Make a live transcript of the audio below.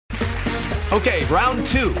Okay, round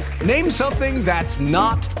two. Name something that's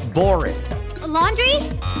not boring. A laundry?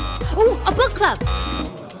 Ooh, a book club.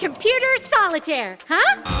 Computer solitaire,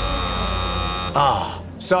 huh? Ah,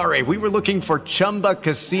 sorry, we were looking for Chumba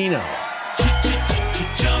Casino.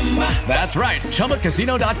 That's right,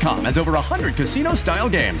 ChumbaCasino.com has over 100 casino-style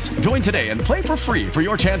games. Join today and play for free for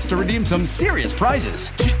your chance to redeem some serious prizes.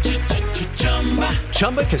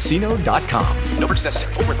 ChumbaCasino.com. No purchase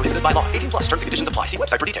necessary. Void where prohibited by law. 18 plus. Terms and conditions apply. See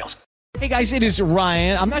website for details. Hey guys, it is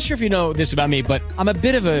Ryan. I'm not sure if you know this about me, but I'm a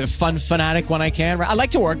bit of a fun fanatic when I can. I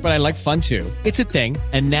like to work, but I like fun too. It's a thing.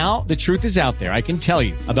 And now the truth is out there. I can tell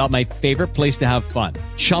you about my favorite place to have fun.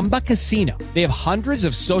 Chumba Casino. They have hundreds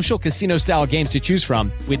of social casino style games to choose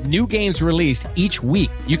from with new games released each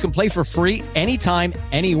week. You can play for free anytime,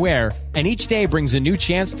 anywhere. And each day brings a new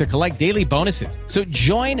chance to collect daily bonuses. So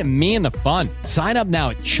join me in the fun. Sign up now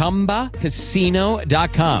at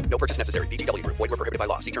ChumbaCasino.com. No purchase necessary. VGW. Void where prohibited by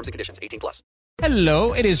law. See terms and conditions. 18 plus.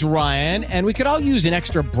 Hello, it is Ryan, and we could all use an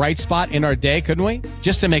extra bright spot in our day, couldn't we?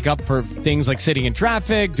 Just to make up for things like sitting in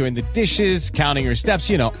traffic, doing the dishes, counting your steps,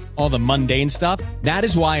 you know, all the mundane stuff. That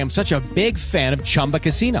is why I'm such a big fan of Chumba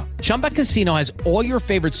Casino. Chumba Casino has all your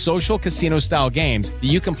favorite social casino-style games that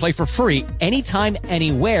you can play for free anytime,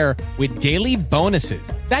 anywhere with daily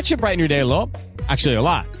bonuses. That should brighten your day a little. Actually, a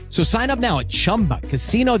lot. So sign up now at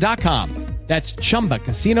ChumbaCasino.com. That's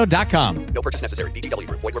ChumbaCasino.com. No purchase necessary. VGW.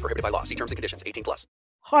 Void where prohibited by law. See terms and conditions. 18 plus.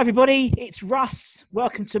 Hi everybody, it's Russ.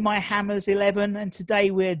 Welcome to my Hammers 11, and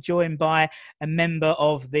today we're joined by a member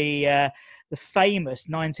of the famous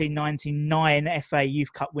 1999 FA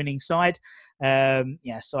Youth Cup winning side.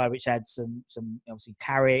 Side which had some obviously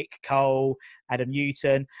Carrick, Cole, Adam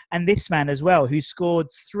Newton, and this man as well, who scored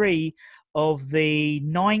 3 of the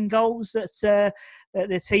 9 goals that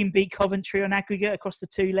the team beat Coventry on aggregate across the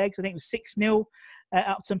 2 legs. I think it was 6-0 at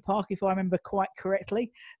Upton Park, if I remember quite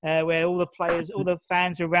correctly, where all the players, all the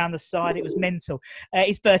fans were around the side. It was mental.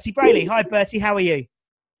 It's Bertie Brayley. Hi, Bertie. How are you?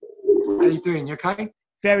 How you doing? You okay?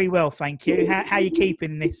 Very well, thank you. How are you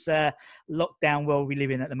keeping in this lockdown world we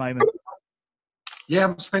live in at the moment? Yeah,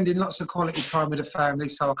 I'm spending lots of quality time with the family,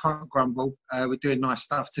 so I can't grumble. We're doing nice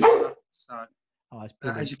stuff together. So,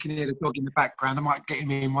 as you can hear the dog in the background, I might get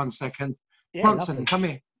him in 1 second. Yeah, Bronson, come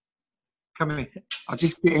here. Come here. I'll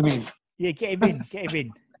just get him in. Yeah, get him in. Get him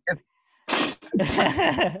in.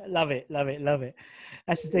 Love it.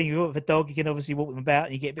 That's the thing. You walk with a dog, you can obviously walk them about,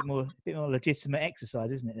 and you get a bit more legitimate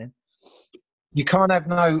exercise, isn't it? Then you can't have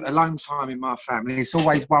no alone time in my family. It's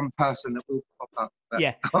always one person that will pop up.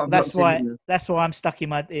 Yeah, that's why I'm stuck in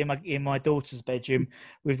my daughter's bedroom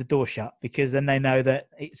with the door shut, because then they know that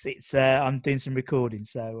it's I'm doing some recording.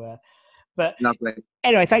 So. But lovely.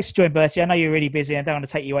 Anyway, thanks for joining, Bertie. I know you're really busy. I don't want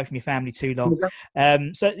to take you away from your family too long.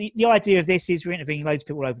 So the idea of this is we're interviewing loads of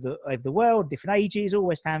people over the world, different ages, all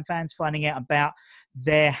West Ham fans, finding out about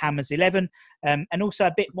their Hammers 11, and also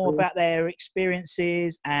a bit more about their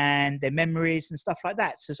experiences and their memories and stuff like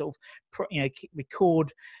that. So sort of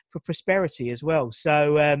record for prosperity as well.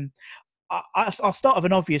 So I'll start with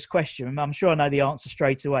an obvious question. I'm sure I know the answer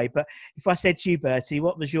straight away. But if I said to you, Bertie,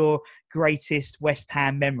 what was your greatest West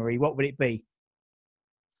Ham memory, what would it be?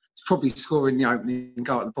 It's probably scoring the opening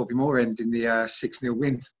goal at the Bobby Moore end in the 6-0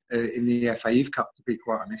 win in the FA Youth Cup, to be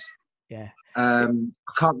quite honest. Yeah. I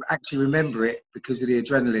can't actually remember it because of the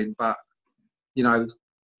adrenaline, but, I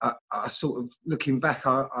sort of, looking back,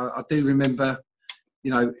 I do remember,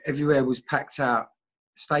 everywhere was packed out.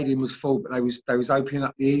 Stadium was full, but they was opening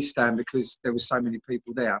up the East Stand because there was so many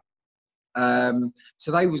people there.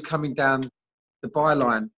 So they was coming down the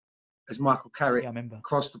byline as Michael Carrick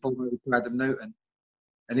crossed the ball over to Adam Newton,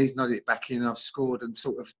 and he's nodded it back in, and I've scored, and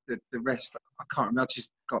sort of the rest I can't remember. I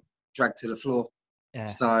just got dragged to the floor. Yeah.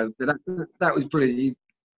 So that was brilliant.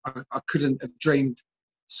 I couldn't have dreamed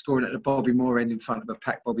scoring at the Bobby Moore end in front of a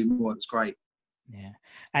packed Bobby Moore. It was great. Yeah,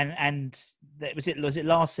 and was it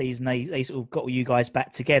last season they sort of got you guys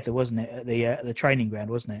back together, wasn't it, at the training ground,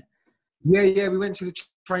 wasn't it? Yeah, we went to the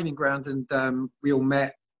training ground and we all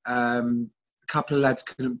met. A couple of lads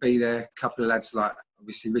couldn't be there. A couple of lads like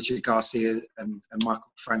obviously Richard Garcia and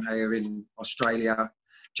Michael Frante are in Australia.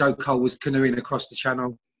 Joe Cole was canoeing across the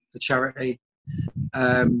channel for charity,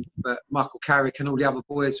 but Michael Carrick and all the other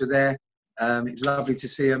boys were there. It was lovely to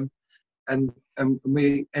see them. And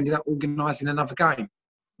we ended up organising another game.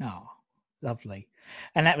 Oh, lovely!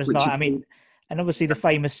 And that was and obviously the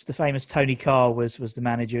famous Tony Carr was the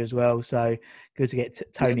manager as well. So good to get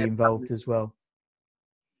Tony involved as well.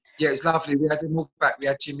 Yeah, it was lovely. We had them all back. We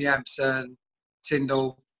had Jimmy Ampson,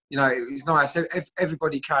 Tyndall. It was nice.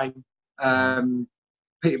 Everybody came.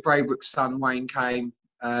 Peter Braybrook's son Wayne came.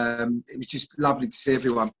 It was just lovely to see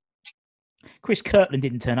everyone. Chris Kirkland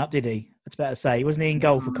didn't turn up, did he? I was about to say, wasn't he in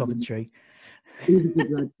goal for Coventry? He was a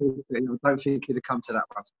good lad too, but I don't think he'd have come to that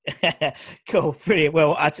one. Cool, brilliant.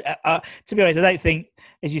 Well, to be honest, I don't think,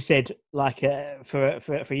 as you said, like for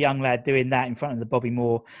a young lad doing that in front of the Bobby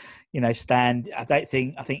Moore, stand. I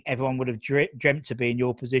think everyone would have dreamt to be in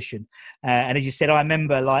your position. And as you said, I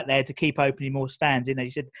remember like they had to keep opening more stands. You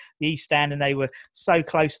said the East stand, and they were so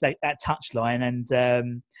close to that touchline. And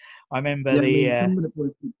I remember some of the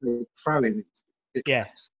boys were throwing. Yeah,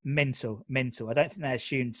 mental. I don't think they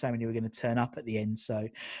assumed so many were going to turn up at the end. So,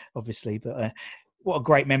 obviously, but what a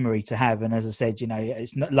great memory to have. And as I said,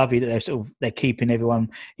 it's not lovely that they're keeping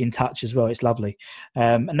everyone in touch as well. It's lovely,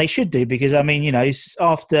 and they should do, because I mean,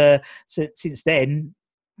 since then,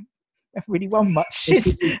 haven't really won much.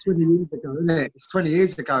 It's 20 years ago, isn't it? It's 20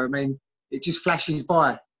 years ago. I mean, it just flashes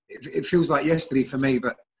by. It feels like yesterday for me,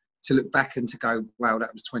 but to look back and to go, wow,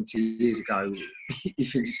 that was 20 years ago. You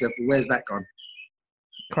think to yourself, well, where's that gone?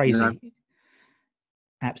 Crazy.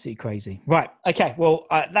 Absolutely crazy. Right. Okay. Well,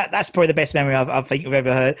 that's probably the best memory I think I've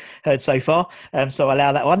ever heard so far. So I'll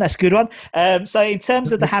allow that one. That's a good one. So in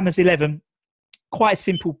terms of the Hammers 11, quite a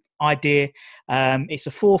simple idea. It's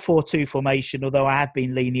a 4-4-2 formation, although I have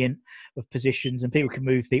been lenient with positions and people can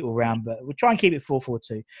move people around, but we'll try and keep it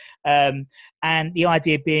 4-4-2. And the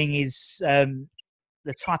idea being is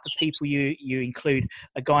the type of people you include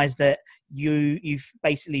are guys that you've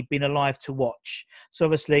basically been alive to watch. So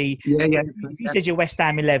obviously, if you said your West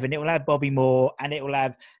Ham 11, it will have Bobby Moore and it will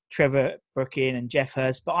have Trevor Brooking and Jeff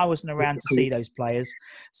Hurst, but I wasn't around to see those players.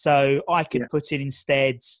 So I could put in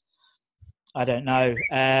instead, I don't know,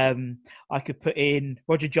 I could put in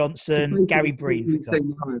Roger Johnson, Gary Breen, for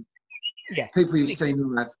example. Yeah, people you've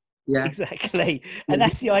seen live. Yeah, exactly. And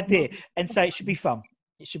that's the idea. And so it should be fun.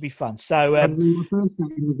 It should be fun. So my first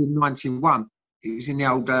game was in '91. It was in the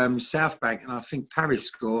old South Bank, and I think Paris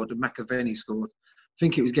scored and McAvenny scored. I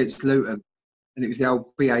think it was against Luton, and it was the old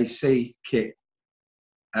BAC kit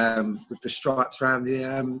with the stripes around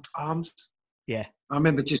the arms. Yeah, I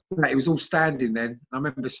remember it was all standing then. I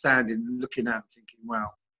remember standing and looking out, thinking, "Wow,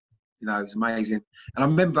 it was amazing." And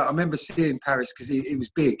I remember seeing Paris because he was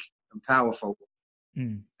big and powerful,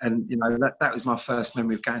 and that was my first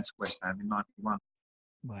memory of going to West Ham in '91.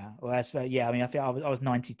 Wow. Well, that's I mean, I think I was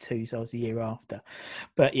 92, so I was the year after.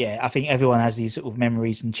 But yeah, I think everyone has these sort of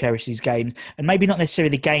memories and cherishes these games, and maybe not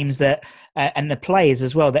necessarily the games that and the players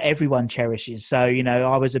as well that everyone cherishes. So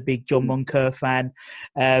I was a big John Moncur fan.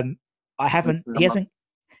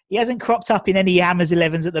 He hasn't cropped up in any Hammers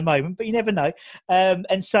 11s at the moment, but you never know.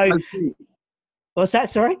 And so, what's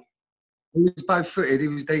that? Sorry. He was both-footed. He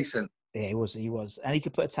was decent. Yeah, he was. And he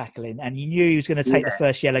could put a tackle in. And you knew he was going to take the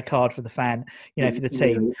first yellow card for the fan, for the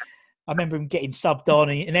team. Yeah. I remember him getting subbed on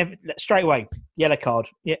and then straight away, yellow card.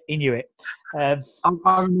 Yeah, he knew it. I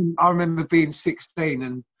remember being 16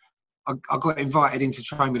 and I got invited in to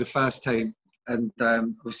train with the first team. And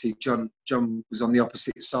obviously John was on the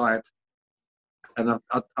opposite side. And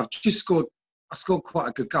I've just scored. I scored quite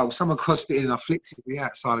a good goal. Someone crossed it in and I flicked it with the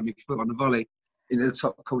outside of my foot on the volley into the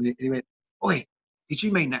top corner. And he went, "Oi, did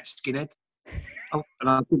you mean that, skinhead?" And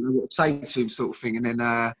I didn't know what to say to him, sort of thing. And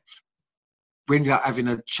then we ended up having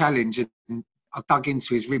a challenge, and I dug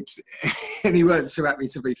into his ribs, and he weren't too happy,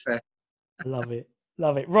 to be fair. Love it.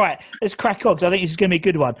 Right, let's crack on, because I think this is going to be a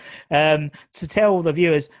good one. To tell the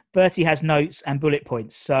viewers, Bertie has notes and bullet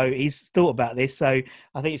points, so he's thought about this. So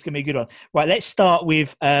I think it's going to be a good one. Right, let's start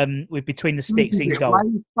with Between the Sticks in goal. Why are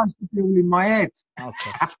you supposed to be all in my head?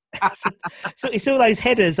 Okay. So it's all those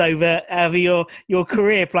headers over your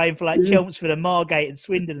career playing for like Chelmsford and Margate and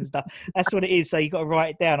Swindon and stuff. That's what it is. So you've got to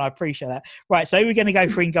write it down. I appreciate that. Right, so who are we going to go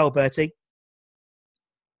for in goal, Bertie?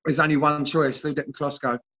 There's only one choice, Lou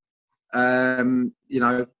Klosco.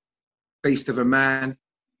 Beast of a man.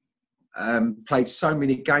 Played so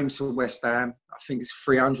many games for West Ham. I think it's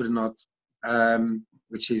 300 and odd,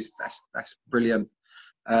 which is that's brilliant.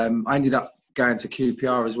 I ended up going to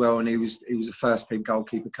QPR as well, and he was a first team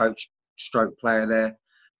goalkeeper coach, stroke player there.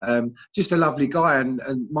 Just a lovely guy, and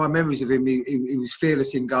my memories of him, he was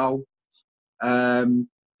fearless in goal.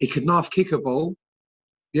 He could half kick a ball.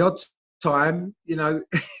 The odd time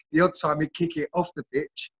he'd kick it off the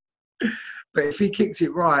pitch. But if he kicks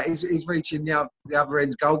it right, he's reaching the other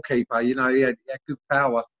end's goalkeeper. He had good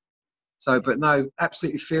power. So, but no,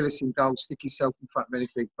 absolutely fearless in goal, stick himself in front of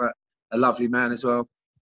anything, but a lovely man as well.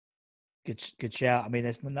 Good shout. I mean,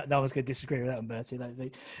 there's no one's going to disagree with that one, Bertie.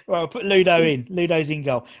 Right, we'll put Ludo in. Ludo's in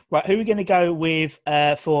goal. Right, who are we going to go with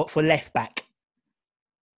for left back?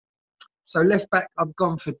 So left back, I've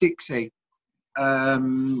gone for Dixie.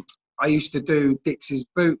 I used to do Dixie's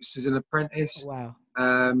boots as an apprentice. Wow.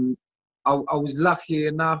 I was lucky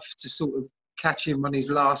enough to sort of catch him on his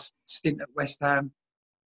last stint at West Ham,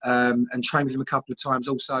 and train with him a couple of times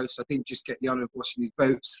also. So I didn't just get the honour of washing his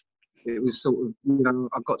boots. It was sort of,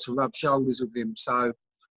 I got to rub shoulders with him. So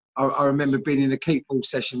I remember being in a keep ball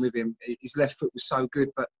session with him. His left foot was so good,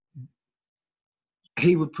 but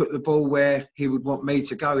he would put the ball where he would want me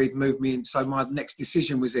to go. He'd move me in, so my next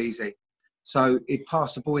decision was easy. So he'd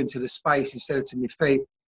pass the ball into the space instead of to my feet,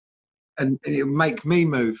 and it would make me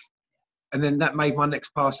move. And then that made my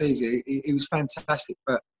next pass easy. He was fantastic,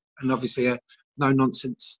 and obviously a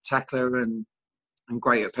no-nonsense tackler and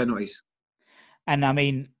great at penalties. And I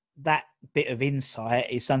mean, that bit of insight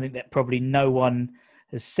is something that probably no one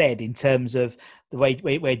has said in terms of the way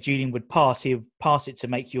where Julian would pass. He would pass it to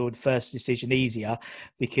make your first decision easier,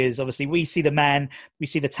 because obviously we see the man, we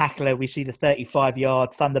see the tackler, we see the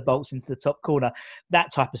 35-yard thunderbolts into the top corner.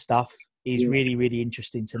 That type of stuff is really, really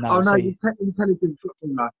interesting to know. Oh, no,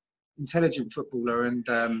 intelligent footballer, and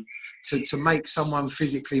to make someone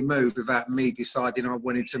physically move without me deciding I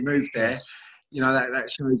wanted to move there,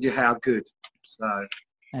 that shows you how good. So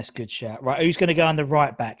that's a good shout. Right, who's going to go on the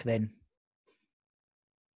right back then?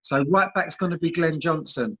 So right back's going to be Glenn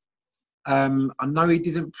Johnson. I know he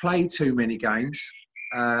didn't play too many games.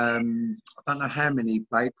 I don't know how many he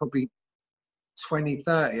played, probably 20,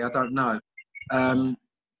 30, I don't know.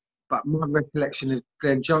 But my recollection of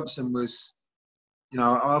Glenn Johnson was, I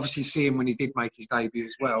obviously see him when he did make his debut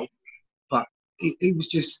as well. But he was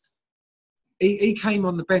just, he came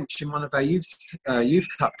on the bench in one of our youth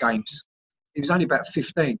cup games. He was only about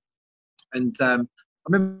 15. And I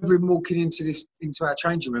remember him walking into our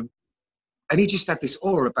changing room, and he just had this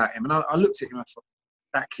aura about him. And I looked at him and I thought,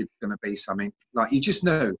 that kid's going to be something. Like, you just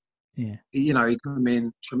knew. Yeah. He'd come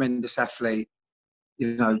in, tremendous athlete.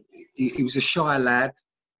 He was a shy lad,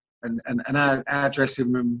 and our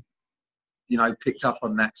dressing room, picked up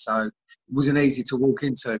on that. So it wasn't easy to walk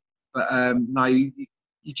into. But no, you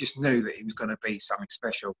just knew that he was going to be something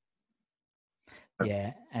special.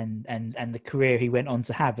 Yeah, and the career he went on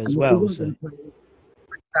to have as well. So.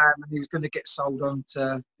 He was going to get sold on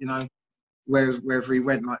to, wherever he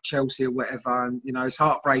went, like Chelsea or whatever. And, it's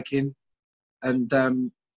heartbreaking, and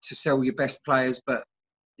to sell your best players. But,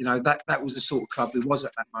 that was the sort of club it was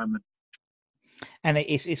at that moment. And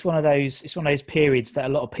it's one of those periods that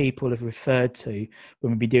a lot of people have referred to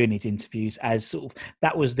when we be doing these interviews as sort of,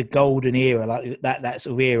 that was the golden era, like that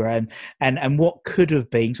sort of era, and what could have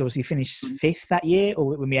been. So obviously finished 5th that year,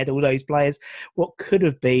 or when we had all those players, what could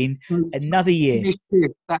have been another year.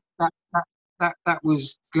 That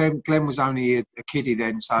was Glenn. Glenn was only a kiddie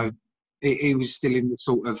then, so he was still in the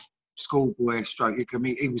sort of schoolboy stroke.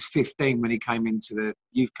 He was 15 when he came into the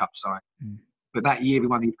youth cup side. But that year we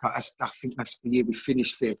won the youth cup. I think that's the year we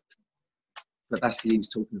finished 5th. But that's the year he was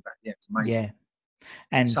talking about. Yeah, it's amazing. Yeah,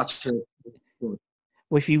 and such a.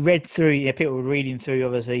 Well, if you read through, people were reading through,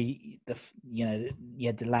 obviously, you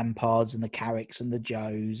had the Lampards and the Carricks and the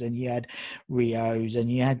Joes, and you had Rios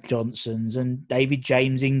and you had Johnsons and David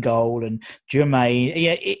James in goal and Jermaine.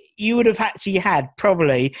 Yeah, you would have actually had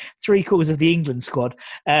probably 3/4 of the England squad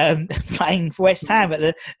playing for West Ham at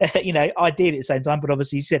the, ideally at the same time. But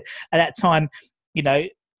obviously, you said at that time,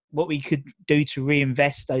 what we could do to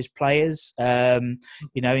reinvest those players, in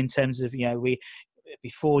terms of,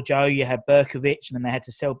 before Joe, you had Berkovic, and then they had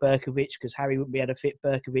to sell Berkovic because Harry wouldn't be able to fit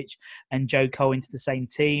Berkovic and Joe Cole into the same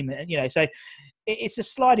team. And, so it's a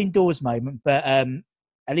sliding doors moment, but at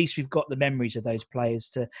least we've got the memories of those players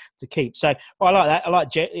to keep. So I like that. I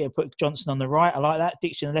like put Johnson on the right. I like that.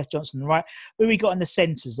 Dixon on the left, Johnson on the right. Who we got in the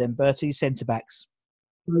centres then, Bertie, centre-backs?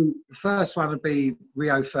 The first one would be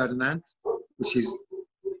Rio Ferdinand, which is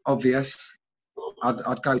obvious.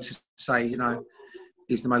 I'd go to say,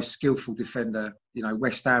 he's the most skillful defender,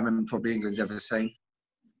 West Ham and probably England's ever seen.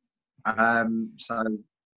 So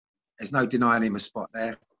there's no denying him a spot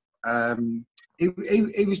there.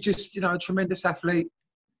 He was just, a tremendous athlete,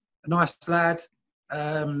 a nice lad.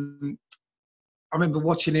 I remember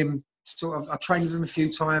watching him I trained with him a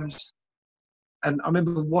few times, and I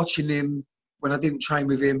remember watching him when I didn't train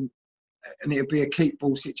with him, and it would be a keep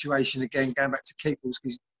ball situation again, going back to keep balls,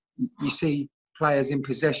 because you see players in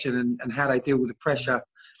possession and how they deal with the pressure,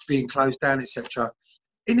 being closed down, etc.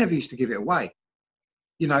 He never used to give it away.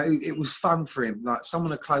 It was fun for him. Like,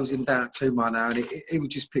 someone would close him down at 2-man now, and he would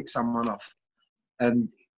just pick someone off, and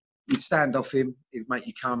you'd stand off him, he'd make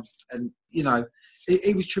you come, and he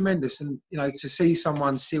was tremendous. And to see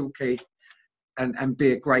someone silky and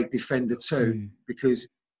be a great defender too, because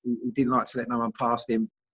he didn't like to let no one past him,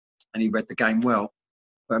 and he read the game well.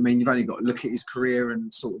 But I mean, you've only got to look at his career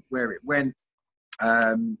and sort of where it went.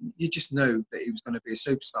 You just knew that he was going to be a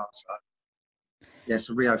superstar. So, yeah,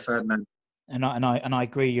 so Rio Ferdinand. And I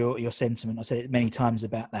agree your sentiment. I've said it many times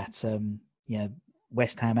about that.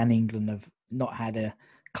 West Ham and England have not had a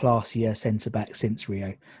classier centre back since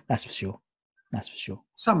Rio. That's for sure.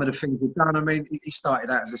 Some of the things we've done. I mean, he started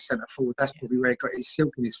out as a centre forward. That's probably where he got his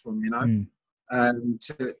silkiness from. To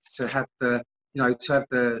have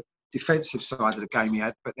the defensive side of the game he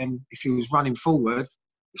had, but then if he was running forward,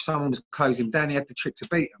 if someone was closing him down, he had the trick to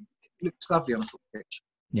beat him. It looks lovely on the foot pitch.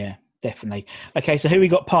 Yeah, definitely. Okay, so who we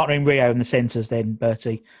got partnering Rio in the centres then,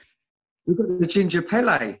 Bertie? We've got the Ginger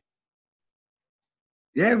Pele.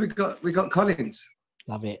 Yeah, we got Collins.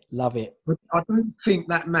 Love it. But I don't think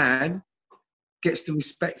that man gets the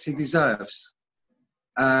respect he deserves.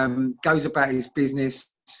 Goes about his business,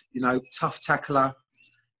 tough tackler.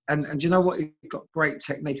 And you know what? He's got great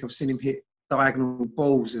technique. I've seen him hit diagonal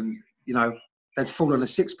balls and, they'd fall on a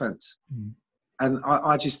sixpence. And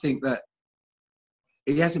I just think that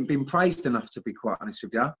he hasn't been praised enough, to be quite honest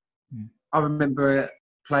with you. I remember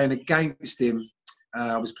playing against him.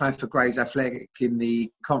 I was playing for Grays Athletic in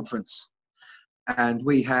the conference. And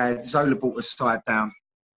we had Zola brought us side down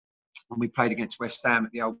when we played against West Ham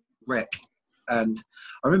at the old Rec. And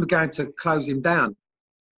I remember going to close him down.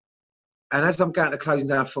 And as I'm going to close him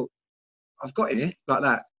down, I thought, I've got him here, like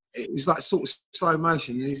that. It was like sort of slow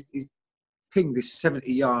motion. He's pinged this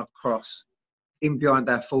 70-yard cross in behind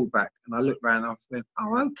our fullback. And I looked round and I went,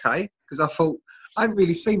 oh, okay. Because I thought, I hadn't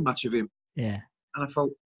really seen much of him. Yeah. And I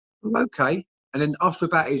thought, oh, okay. And then after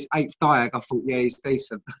about his 8th diag, I thought, yeah, he's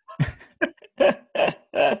decent.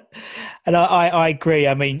 And I agree.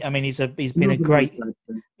 I mean, he's been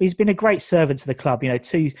a great servant to the club.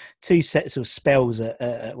 Two sets of spells at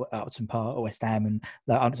Upton Park, or West Ham, and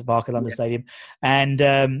Upton Park at London Stadium,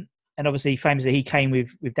 and obviously famously he came with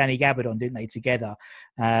Danny Gabardon, didn't they, together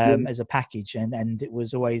as a package, and it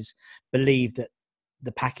was always believed that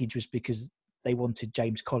the package was because they wanted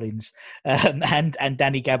James Collins, and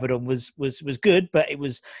Danny Gabardon was good, but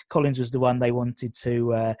Collins was the one they wanted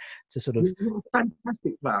to sort of. He's a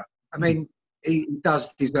fantastic player. I mean, he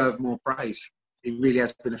does deserve more praise. He really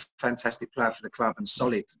has been a fantastic player for the club and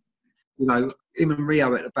solid. Him and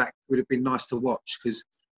Rio at the back would have been nice to watch because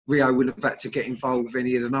Rio would have had to get involved with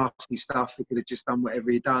any of the nasty stuff. He could have just done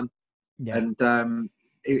whatever he'd done, and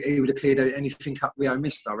he would have cleared anything up Rio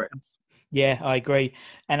missed, I reckon. Yeah, I agree,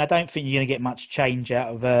 and I don't think you're going to get much change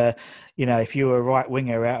out of, if you were a right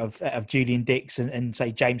winger out of Julian Dix and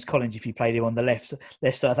say James Collins if you played him on the left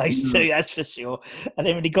side of those two, that's for sure. And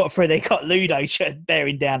then when he got through, they got Ludo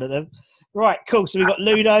bearing down at them. Right, cool. So we got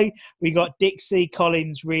Ludo, we got Dixie,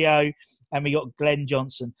 Collins, Rio, and we got Glenn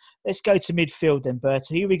Johnson. Let's go to midfield then,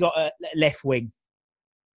 Bertie. Who we got at left wing?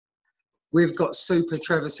 We've got Super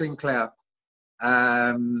Trevor Sinclair.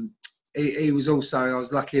 He was also, I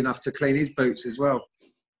was lucky enough to clean his boots as well.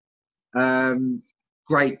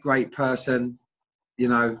 Great person.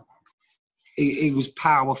 He was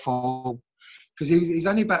powerful because he's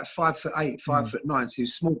only about 5'8", 5'9", so he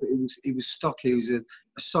was small, but he was stocky. He was a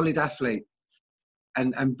solid athlete,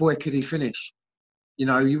 and boy could he finish.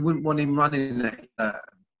 You wouldn't want him running it.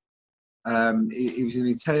 He was an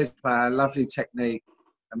intelligent player, lovely technique.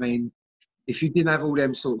 I mean, if you didn't have all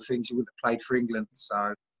them sort of things, you wouldn't have played for England.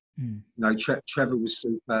 So. Trevor was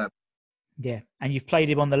superb. Yeah, and you've played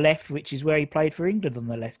him on the left, which is where he played for England on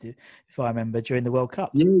the left, if I remember, during the World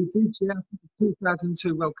Cup. Yeah, he did. Yeah,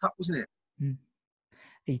 2002 World Cup, wasn't it?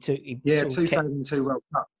 He 2002 World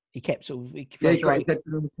Cup. He kept sort of. He got his head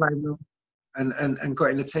on the plane and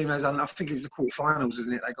got in the team. I think it was the quarterfinals,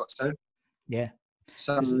 wasn't it? They got to. Yeah.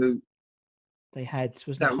 So they had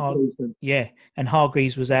and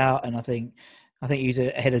Hargreaves was out, and I think he was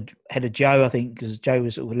ahead of Joe. I think because Joe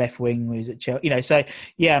was sort of left wing, he was at Chelsea. So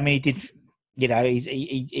yeah, I mean, he did.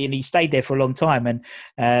 He stayed there for a long time, and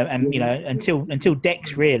until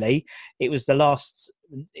Dex really, it's the last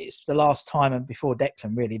time and before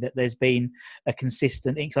Declan really that there's been a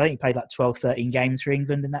consistent. Because I think he played like 12, 13 games for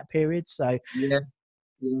England in that period. So yeah.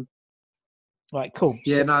 Right, cool.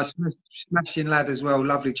 Yeah, no, smashing lad as well.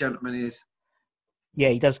 Lovely gentleman he is. Yeah,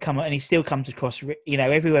 he does come, and he still comes across,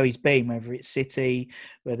 everywhere he's been, whether it's City,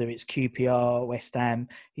 whether it's QPR, West Ham,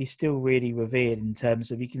 he's still really revered in terms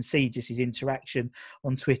of, you can see just his interaction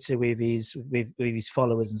on Twitter with his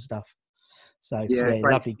followers and stuff. So, yeah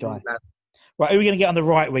lovely guy. Man. Right, who are we going to get on the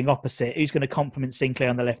right wing opposite? Who's going to complement Sinclair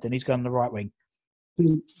on the left, and who's going on the right wing?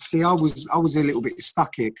 See, I was a little bit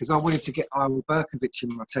stuck here because I wanted to get Ira Berkovic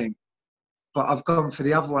in my team, but I've gone for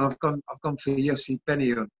the other one. I've gone for Yossi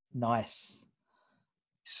Benayoun. Nice.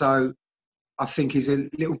 So I think he's a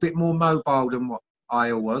little bit more mobile than what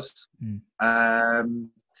Io was.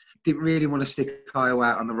 Didn't really want to stick Io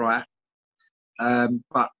out on the right.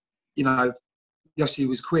 But, Yossi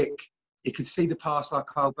was quick. he could see the pass like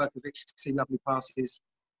Carl Berkovic could see lovely passes,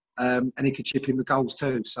 and he could chip in the goals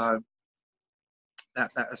too. So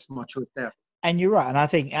that's my choice there. And you're right, and I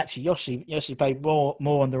think actually Yoshi played more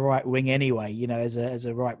on the right wing anyway. You know, as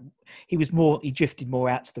a right, he drifted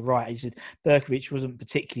more out to the right. He said Berkovic wasn't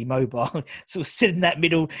particularly mobile, sort of sitting in that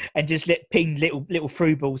middle and just ping little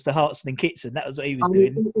through balls to Hartson and Kitson. That was what he was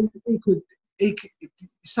doing. He could,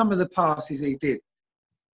 some of the passes he did,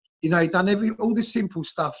 you know, he'd done all the simple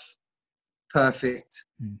stuff perfect,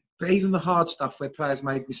 but even the hard stuff where players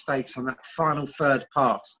made mistakes on that final third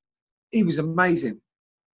pass, he was amazing.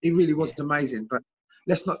 He really was amazing, but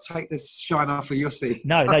let's not take the shine off of Yossi.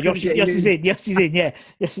 No, Yossi's in. Yeah,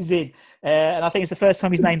 Yossi's in. And I think it's the first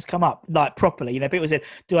time his name's come up, like, properly. You know, people said,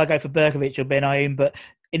 do I go for Berkovic or Ben Aoun? But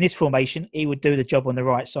in this formation, he would do the job on the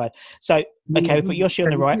right side. So, okay, we put Yossi on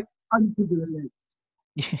the right.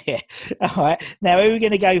 Yeah. All right. Now, who are we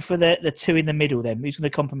going to go for the two in the middle then? Who's going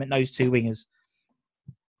to complement those two wingers?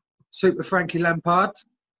 Super Frankie Lampard.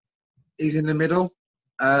 He's in the middle.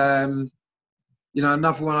 You know,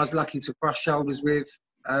 another one I was lucky to brush shoulders with.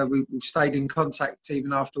 We've stayed in contact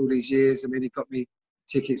even after all these years. I mean, he got me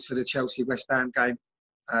tickets for the Chelsea-West Ham game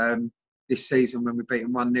this season when we beat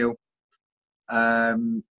him 1-0.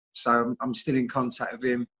 So I'm still in contact with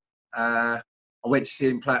him. I went to see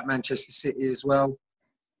him play at Manchester City as well.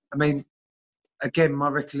 I mean, again, my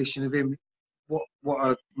recollection of him, what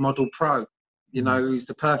a model pro. You know, he's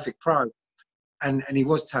the perfect pro. And he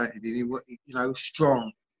was talented. He was, you know,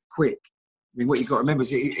 strong, quick. I mean, what you've got to remember is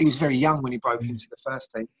he was very young when he broke into the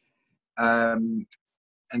first team. And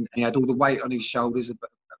he had all the weight on his shoulders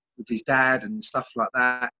with his dad and stuff like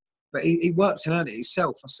that. But he worked and earned it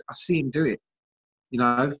himself. I see him do it, you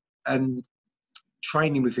know, and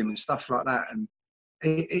training with him and stuff like that. And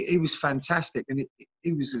he was fantastic. And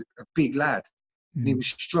he was a big lad. And he was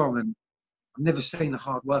strong. And I've never seen a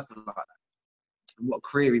hard worker like that. And what a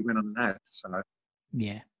career he went on and had. So,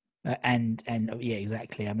 yeah. And yeah,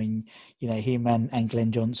 exactly. I mean, you know, him and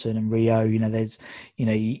Glenn Johnson and Rio, you know, there's, you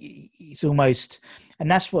know, it's almost,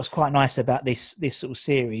 and that's what's quite nice about this sort of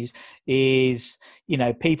series is, you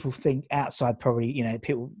know, people think outside probably, you know,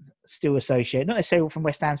 people still associate, not necessarily from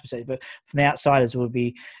West Ham's perspective, but from the outsiders would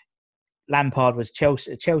be Lampard was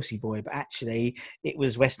a Chelsea boy, but actually it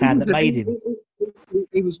was West Ham that made him.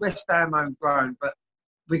 He was West Ham homegrown, but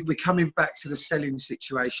we're coming back to the selling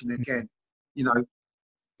situation again, you know.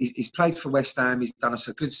 He's played for West Ham. He's done us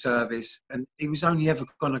a good service, and he was only ever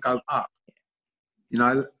going to go up. You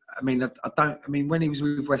know, I mean, when he was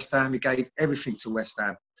with West Ham, he gave everything to West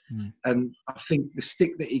Ham, and I think the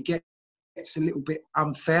stick that he gets a little bit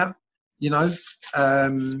unfair. You know,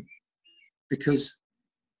 because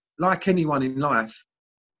like anyone in life,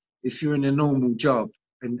 if you're in a normal job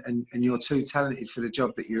and you're too talented for the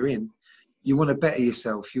job that you're in, you want to better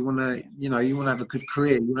yourself. You want to, you know, you want to have a good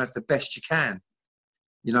career. You want to have the best you can.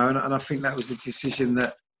 You know, and I think that was a decision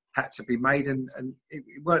that had to be made, and it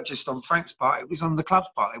weren't just on Frank's part; it was on the club's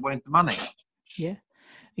part. They wanted the money. Yeah,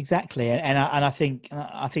 exactly, and I think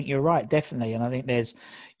you're right, definitely, and I think there's,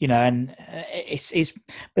 you know, and it's,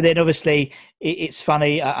 but then obviously it's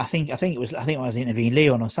funny. I think I was interviewing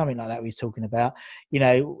Leon or something like that. We was talking about, you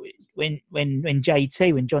know, when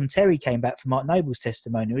John Terry came back for Mark Noble's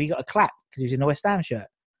testimony, he got a clap because he was in a West Ham shirt.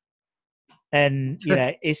 And you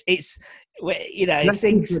know, it's you know,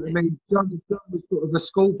 things. I mean, John was sort of a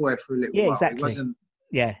schoolboy for a little while. Exactly. He wasn't.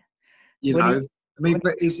 Yeah. You know,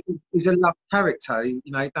 but he's a loved character. You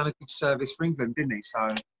know, he done a good service for England, didn't he?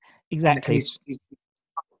 So. Exactly. He's,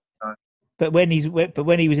 but when he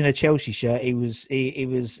was in a Chelsea shirt, he was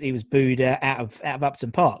booed out of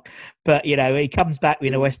Upton Park. But you know, he comes back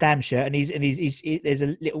in a West Ham shirt, and he's there's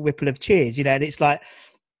a little ripple of cheers. You know, and it's like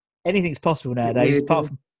anything's possible nowadays.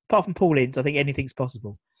 Apart from Paul Ince, I think anything's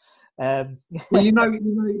possible. Well, you know,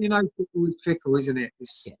 football is fickle, isn't it?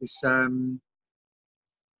 It's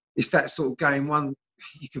that sort of game. One,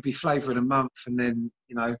 you could be flavour of the month, and then,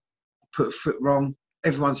 you know, put a foot wrong.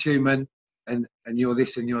 Everyone's human, and you're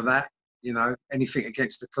this and you're that. You know, anything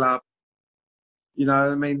against the club. You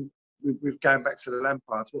know, I mean, we're going back to the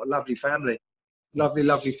Lampards. What a lovely family,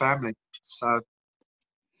 lovely family. So,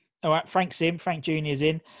 all right, Frank's in. Frank Junior's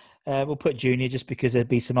in. We'll put Junior just because there'd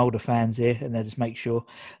be some older fans here, and they'll just make sure.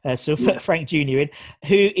 So we'll put Frank Junior in.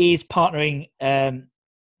 Who is partnering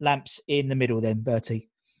Lamps in the middle then, Bertie?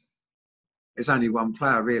 There's only one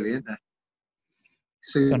player, really, isn't there?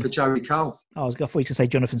 Super Joey Cole. I thought you were going to say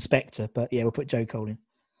Jonathan Spector, but yeah, we'll put Joe Cole in.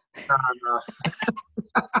 No.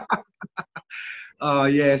 Oh,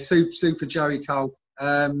 yeah, Super Joey Cole.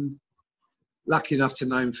 Lucky enough to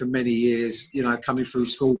know him for many years, you know, coming through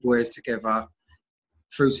schoolboys together,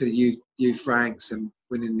 through to the youth ranks and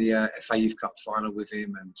winning the FA Youth Cup final with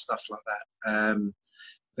him and stuff like that.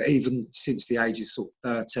 But even since the age of sort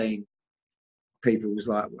of 13, people was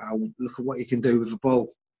like, wow, look at what he can do with the ball.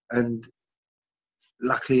 And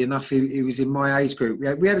luckily enough, he was in my age group.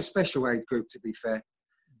 We had a special age group, to be fair.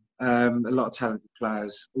 A lot of talented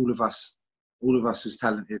players. All of us was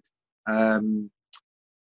talented. I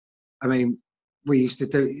mean, we used to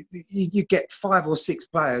do. You get 5 or 6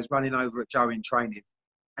 players running over at Joe in training,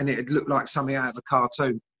 and it'd look like something out of a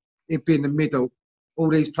cartoon. He'd be in the middle. All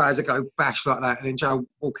these players would go bash like that, and then Joe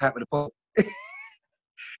walk out with the ball.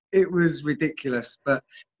 It was ridiculous, but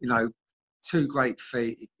you know, 2 great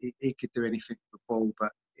feet. He could do anything with the ball,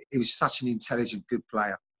 but he was such an intelligent, good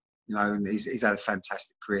player. You know, and he's had a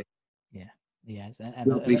fantastic career. Yeah, yes, and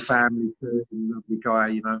lovely family too, lovely guy.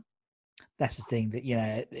 You know, that's the thing that, you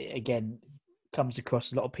know, again, comes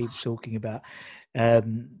across a lot of people talking about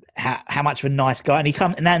how much of a nice guy,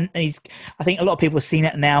 and he's. I think a lot of people have seen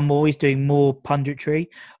it now more. He's doing more punditry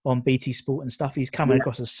on BT Sport and stuff. He's coming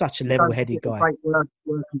across as such a level-headed guy. Great work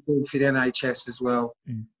doing for the NHS as well,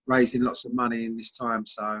 raising lots of money in this time.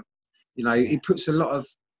 So, you know, he puts a lot of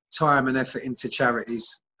time and effort into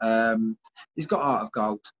charities. He's got heart of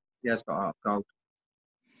gold. He has got heart of gold.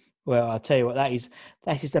 Well, I'll tell you what, that is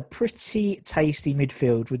a pretty tasty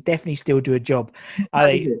midfield. Would definitely still do a job.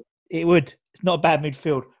 It would. It's not a bad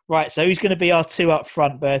midfield. Right, so who's going to be our 2 up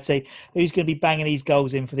front, Bertie? Who's going to be banging these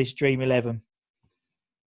goals in for this Dream 11?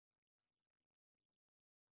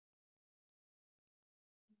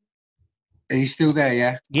 Are you still there,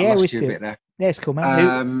 yeah? Yeah, we're still. A bit there. Yeah, it's cool,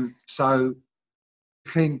 man. So,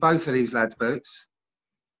 clean both of these lads' boots.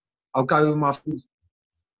 I'll go with my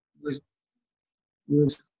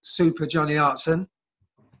was Super Johnny Artson.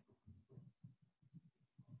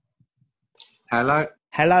 Hello,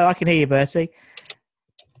 I can hear you, Bertie.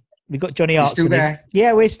 We've got Johnny Artson. Still there?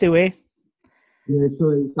 Yeah, we're still here. Yeah,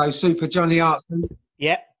 sorry. So Super Johnny Artson.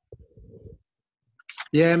 Yeah.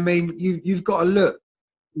 Yeah, I mean, you've got to look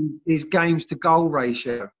his games to goal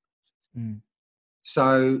ratio.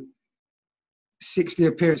 So 60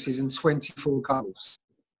 appearances and 24 goals.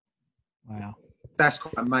 Wow. That's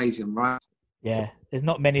quite amazing, right? Yeah, there's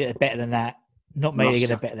not many that are better than that. Not many are going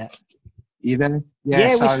to better that. You there?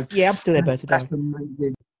 Yeah, I'm still there, Bertie. That's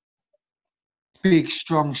amazing. Big,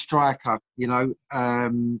 strong striker, you know. I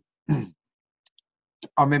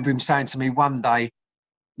remember him saying to me one day,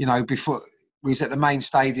 you know, before we was at the main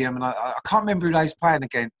stadium, and I can't remember who they was playing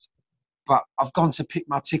against, but I've gone to pick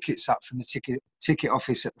my tickets up from the ticket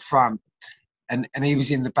office at the front, and he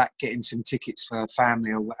was in the back getting some tickets for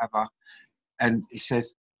family or whatever, and he said,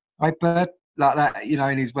 "Hey, Bert," like that, you know,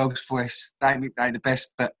 in his Welsh voice. They ain't the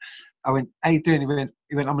best, but I went, "How you doing?" He went,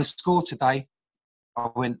 "I'm going to score today." I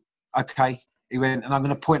went, "Okay." He went, "And I'm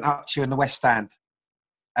going to point up to you in the West Stand."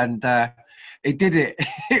 And he did it.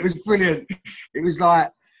 It was brilliant. It was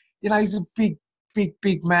like, you know, he's a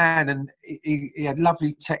big man, and he had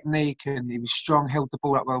lovely technique, and he was strong, held the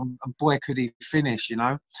ball up well, and boy, could he finish, you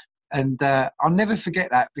know. And I'll never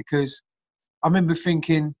forget that, because I remember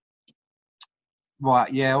thinking,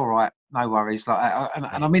 right, yeah, all right, no worries. Like,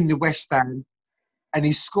 and I'm in the West Stand, and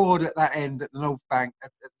he scored at that end at the North Bank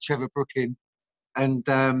at Trevor Brooking, and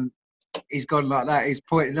he's gone like that. He's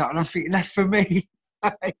pointing up, and I'm thinking, that's for me,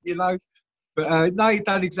 you know. But no, he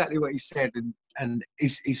done exactly what he said, and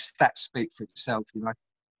his stats speak for itself, you know.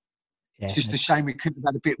 Yeah, it's just a shame we couldn't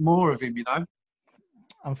have had a bit more of him, you know.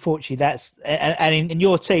 Unfortunately, that's and in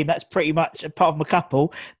your team, that's pretty much, apart from a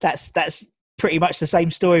couple, that's pretty much the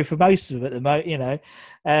same story for most of them at the moment, you know.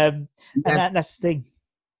 And that's the thing.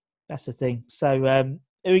 That's the thing. So, who are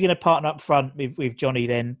we going to partner up front with Johnny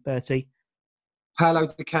then, Bertie? Paolo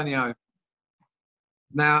Di Canio.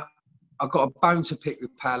 Now, I've got a bone to pick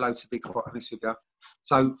with Paolo, to be quite honest with you.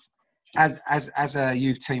 So, as a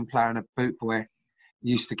youth team player and a boot boy,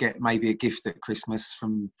 you used to get maybe a gift at Christmas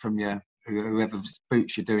from your whoever's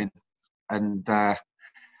boots you're doing, and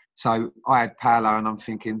so I had Paolo, and I'm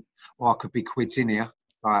thinking, well, I could be quids in here.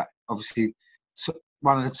 Like, obviously,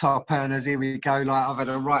 one of the top earners. Here we go. Like, I've had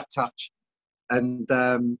a right touch, and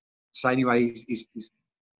so anyway, he's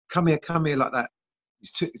come here like that.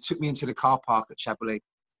 He took me into the car park at Chablis,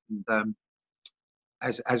 and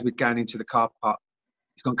as we're going into the car park,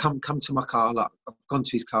 he's gone, come to my car. Like, I've gone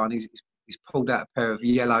to his car, and he's pulled out a pair of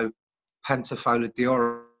yellow Pantofola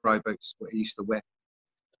Dioro boots, what he used to wear,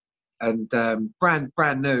 and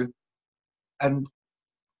brand new. And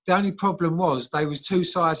the only problem was they was 2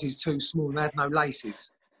 sizes too small, and they had no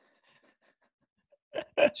laces.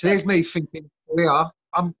 So there's me thinking, we are.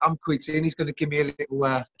 I'm quids in. He's going to give me a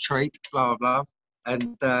little treat, blah blah.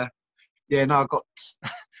 And I got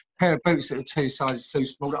pair of boots that are 2 sizes too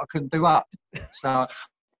small that I couldn't do up. So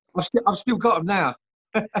I've still got them now.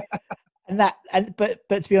 But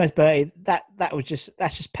to be honest, Bertie,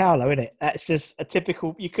 that's just Paolo, isn't it? That's just a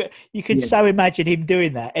typical. You could so imagine him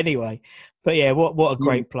doing that anyway. But yeah, what a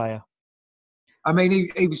great player. I mean,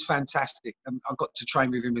 he was fantastic. I got to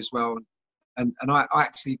train with him as well, and I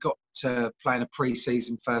actually got to play in a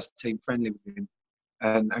pre-season first team friendly with him,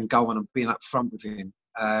 and go on and being up front with him.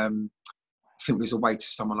 I think it was away to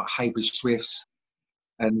someone like Haybridge Swifts,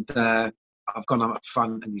 and I've gone up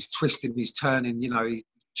front, and he's twisting, he's turning, he's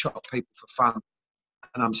chop people for fun,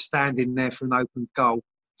 and I'm standing there for an open goal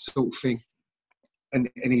sort of thing, and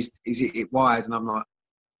he's hit it wide, and I'm like,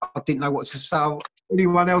 I didn't know what to say.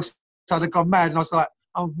 Anyone else, I'd have gone mad, and I was like,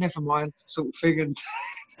 oh, never mind, sort of thing, and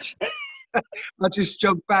I just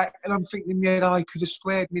jogged back, and I'm thinking, I could have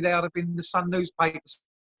squared me there. I'd have been in the Sun newspapers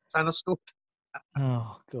saying I scored.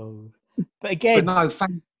 Oh God! But again, no,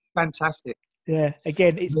 fantastic. Yeah,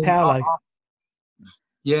 again, it's Paolo.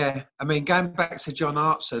 Yeah, I mean, going back to John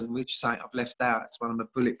Hartson, which is something I've left out, it's one of my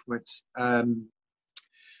bullet points.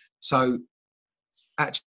 So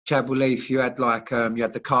at Chadwell Heath, you had you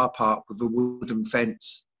had the car park with a wooden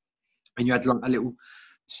fence, and you had like a little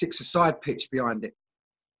 6-a-side pitch behind it.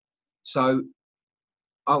 So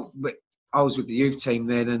I was with the youth team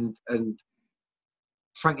then, and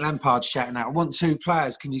Frank Lampard shouting out, "I want 2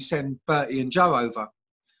 players. Can you send Bertie and Joe over?"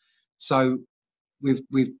 So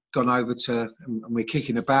we've gone over to, and we're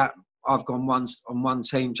kicking about. I've gone once on one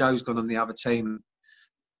team, Joe's gone on the other team.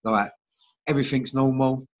 Like, everything's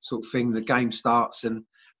normal sort of thing. The game starts, and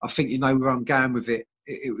I think you know where I'm going with it.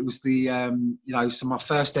 It was the so my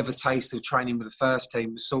first ever taste of training with the first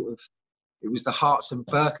team was it was the Hartson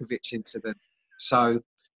Berkovic incident. So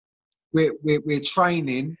we're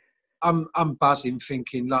training. I'm buzzing,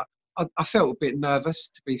 thinking like I felt a bit nervous,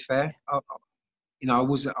 to be fair. I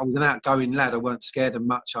was an outgoing lad. I weren't scared of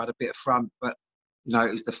much. I had a bit of front, but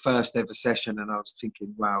it was the first ever session, and I was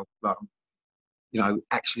thinking, wow, like,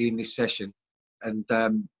 actually in this session, and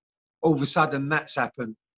all of a sudden that's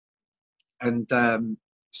happened, and I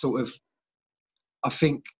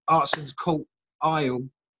think Artson's caught Isle,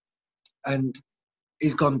 and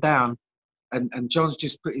he's gone down, and John's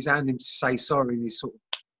just put his hand in to say sorry, and he's sort of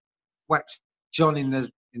whacked John in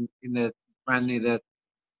the ran near the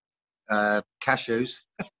cashews,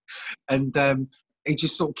 and he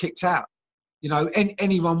just sort of kicked out.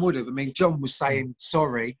 Anyone would have. I mean, John was saying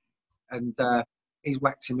sorry, and he's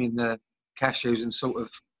whacked him in the cashews, and sort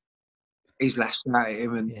of he's lashed out at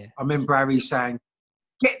him. And I remember Harry saying,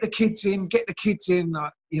 "Get the kids in, get the kids in."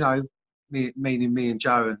 Meaning me and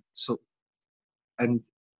Joe, and and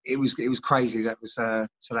it was crazy. That was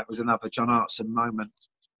that was another John Hartson moment.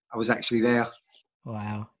 I was actually there.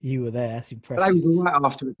 Wow, you were there. That's impressive. But they was all right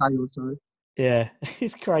after a day or so. Yeah,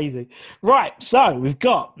 it's crazy. Right, so we've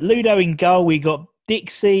got Ludo in goal. We got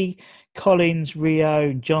Dixie, Collins,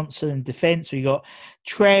 Rio, Johnson in defence. We got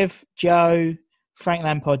Trev, Joe, Frank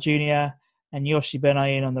Lampard Jr. and Yoshi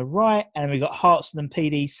Benayoun on the right. And we got Hartson and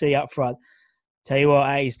PDC up front. Tell you what,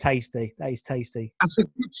 that is tasty. That is tasty. And for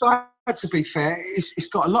good side, to be fair, it's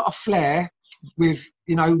got a lot of flair. With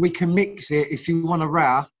we can mix it if you want to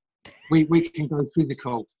row. We can go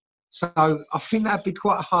physical. So I think that'd be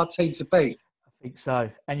quite a hard team to beat. I think so.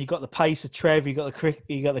 And you've got the pace of Trev, you've got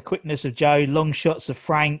the quickness of Joe, long shots of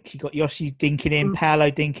Frank, you've got Yoshi dinking in,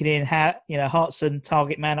 Paolo dinking in, Hartson,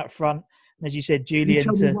 target man up front. And as you said, Julian.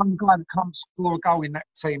 Tell me one guy that can't score a goal in that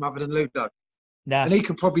team other than Ludo. No. And he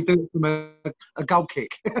could probably do it from a goal kick.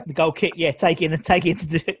 The goal kick, yeah, take it to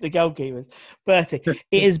the goalkeepers. Bertie,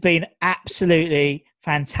 it has been absolutely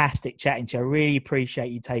fantastic chatting to you. I really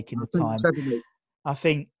appreciate you taking the time. I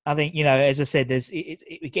think as I said,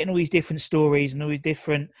 we're getting all these different stories and all these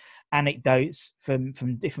different anecdotes from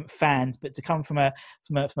different fans, but to come from a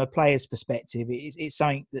player's perspective, it's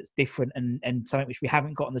something that's different and something which we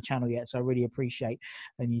haven't got on the channel yet. So I really apprete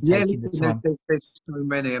you taking the time. There's so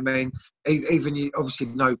many. I mean, even you obviously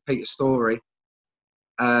know Peter's story.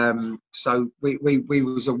 So we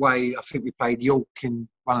was away. I think we played York in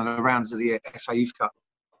one of the rounds of the FA Youth Cup,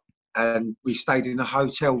 and we stayed in a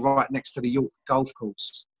hotel right next to the York golf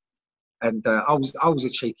course. And I was a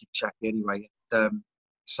cheeky chappy anyway.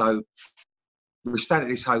 So we stayed at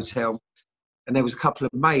this hotel, and there was a couple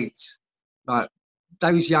of maids, like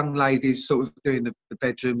those young ladies, sort of doing the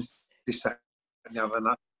bedrooms, this, that, and the other.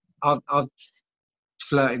 And I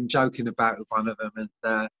flirting, joking about with one of them,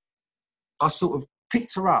 and I sort of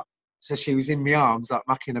picked her up, so she was in my arms, like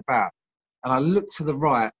mucking about. And I looked to the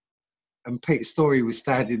right, and Peter Story was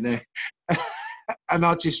standing there, and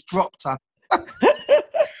I just dropped her.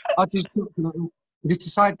 I just dropped her. Just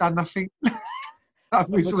decided done nothing.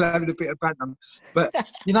 We're still having a bit of banter. But,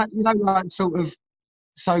 like sort of,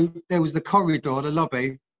 so there was the corridor, the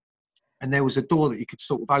lobby, and there was a door that you could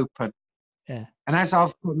sort of open. Yeah. And as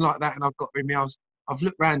I've gone like that and I've got in my house, I've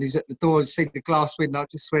looked round, he's at the door and seen the glass window, I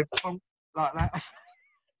just went, like that.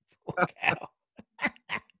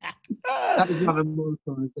 That was one of my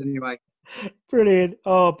times anyway. Brilliant.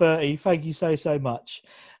 Oh, Bertie, thank you so much.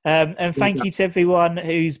 And thank you to everyone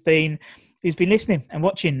who's been listening and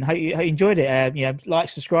watching. Hope you enjoyed it. Like,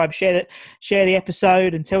 subscribe, share the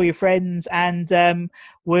episode, and tell your friends. And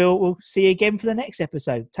we'll see you again for the next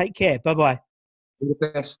episode. Take care. Bye-bye. All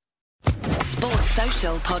the best. Sports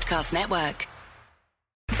Social Podcast Network.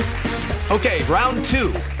 Okay, round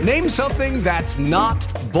 2. Name something that's not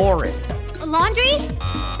boring. A laundry?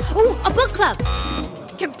 Ooh, a book club.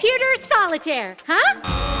 Computer solitaire, huh?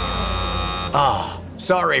 Ah,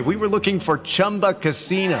 sorry, we were looking for Chumba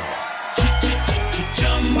Casino.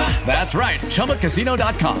 That's right,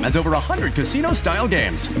 ChumbaCasino.com has over 100 casino-style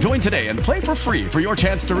games. Join today and play for free for your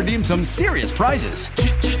chance to redeem some serious prizes.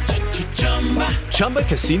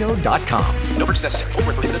 ChumbaCasino.com. No purchase necessary. Void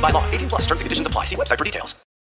where prohibited by law. 18+ terms and conditions apply. See website for details.